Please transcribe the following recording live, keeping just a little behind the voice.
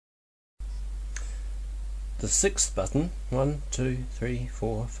the sixth button, 1, 2, 3,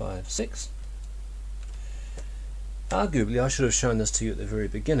 4, 5, 6. Arguably I should have shown this to you at the very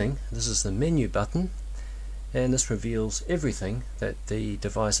beginning. This is the menu button, and this reveals everything that the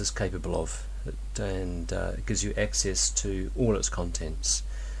device is capable of, and it gives you access to all its contents.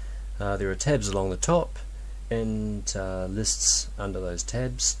 There are tabs along the top and lists under those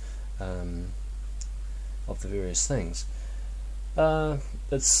tabs of the various things.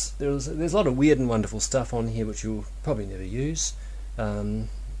 There's a lot of weird and wonderful stuff on here which you'll probably never use,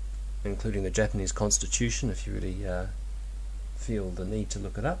 including the Japanese Constitution if you really feel the need to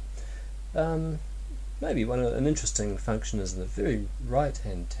look it up. Maybe an interesting function is in the very right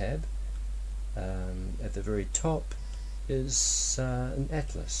hand tab. At the very top is an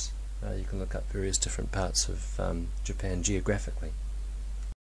atlas. You can look up various different parts of Japan geographically.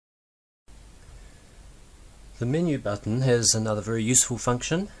 The menu button has another very useful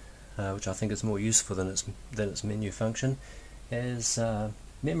function, which I think is more useful than its menu function, as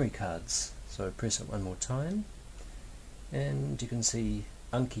memory cards. So press it one more time and you can see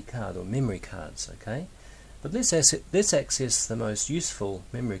Anki card or memory cards. Okay, but let's access the most useful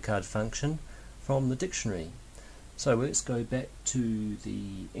memory card function from the dictionary. So let's go back to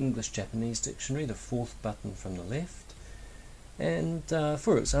the English-Japanese dictionary, the fourth button from the left, and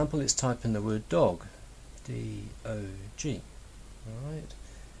for example let's type in the word dog, D-O-G. Alright,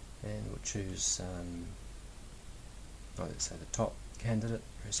 and we'll choose let's say the top candidate,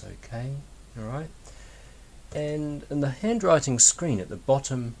 press OK. Alright, and in the handwriting screen at the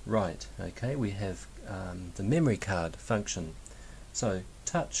bottom right, okay, we have the memory card function. So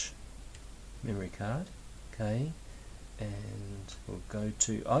touch memory card, okay, and we'll go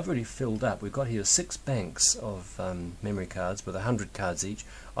to, I've already filled up, we've got here 6 banks of memory cards with 100 cards each.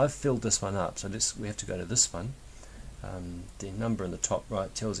 I've filled this one up, so we have to go to this one. The number in the top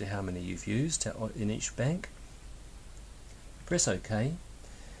right tells you how many you've used in each bank. Press OK,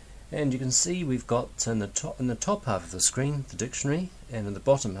 and you can see we've got in the top half of the screen the dictionary, and in the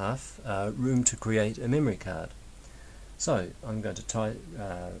bottom half room to create a memory card. So I'm going to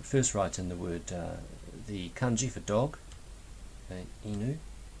first write in the word, the kanji for dog, okay, inu.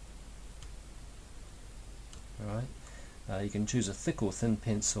 Alright, you can choose a thick or thin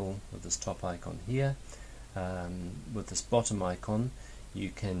pencil with this top icon here. With this bottom icon you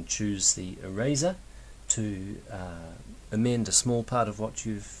can choose the eraser to amend a small part of what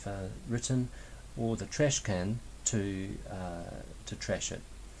you've written, or the trash can to trash it.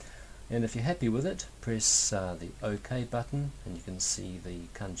 And if you're happy with it, press the OK button, and you can see the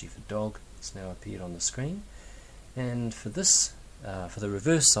kanji for dog. It's now appeared on the screen. And for this, for the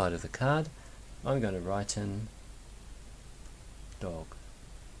reverse side of the card, I'm going to write in dog.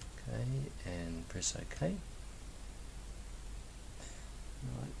 Okay, and press OK.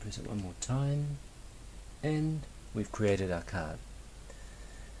 Alright, press it one more time, and we've created our card.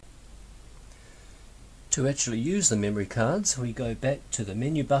 To actually use the memory cards, we go back to the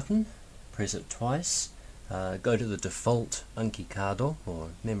menu button, press it twice, go to the default Anki Kado or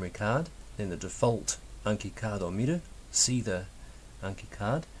memory card, then the default Anki Kado Miru, see the Anki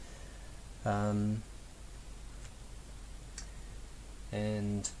card,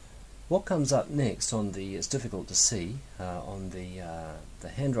 and what comes up next on the, it's difficult to see, on the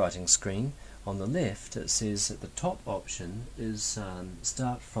handwriting screen on the left, it says that the top option is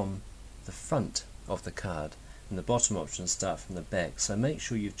start from the front of the card, and the bottom option start from the back. So make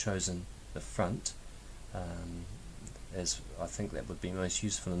sure you've chosen the front, as I think that would be most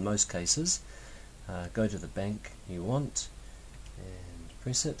useful in most cases. Go to the bank you want and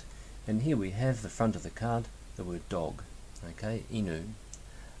press it, and here we have the front of the card, the word dog, okay, inu.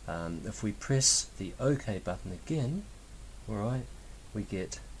 If we press the OK button again, alright, we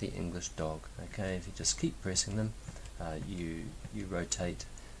get the English dog. Okay, if you just keep pressing them, you rotate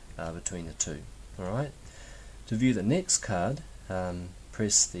between the two. Alright, to view the next card,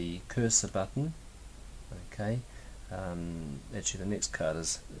 press the cursor button. Okay, actually the next card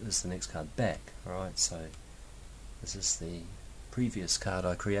is the next card back. Alright, so this is the previous card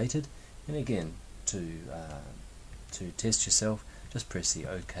I created, and again to test yourself, just press the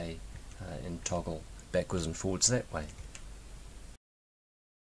OK and toggle backwards and forwards that way.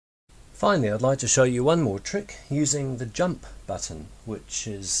 Finally, I'd like to show you one more trick using the jump button, which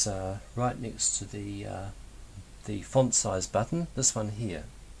is right next to the font size button, this one here.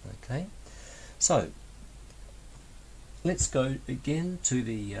 Okay, so let's go again to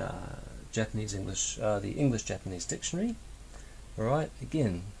the English-Japanese dictionary. Alright,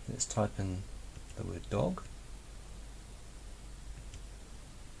 again, let's type in the word dog.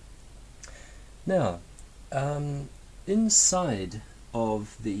 Now, inside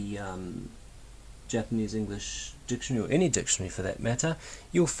of the Japanese English dictionary, or any dictionary for that matter,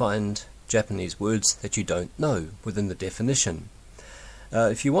 you'll find Japanese words that you don't know within the definition.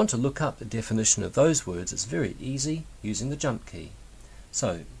 If you want to look up the definition of those words, it's very easy using the jump key.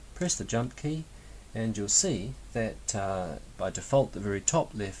 So press the jump key and you'll see that by default the very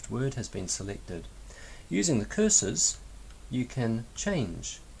top left word has been selected. Using the cursors you can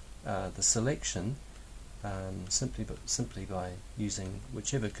change the selection simply by using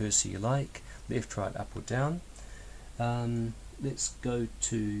whichever cursor you like, left, right, up or down. Let's go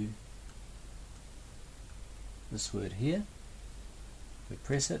to this word here. We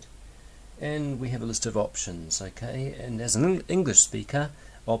press it and we have a list of options, okay, and as an English speaker,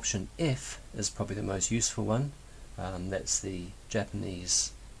 option F is probably the most useful one. That's the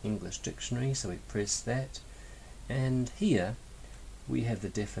Japanese English dictionary, so we press that, and here we have the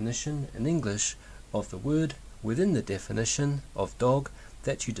definition in English of the word within the definition of dog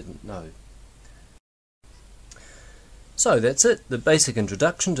that you didn't know. So that's it, the basic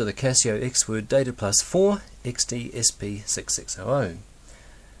introduction to the CASIO EX-word DATAPLUS 4 XD-SP6600.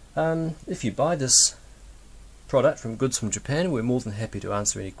 If you buy this product from Goods from Japan, we're more than happy to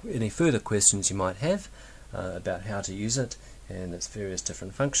answer any further questions you might have about how to use it and its various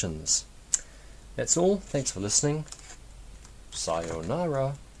different functions. That's all. Thanks for listening.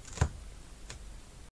 Sayonara.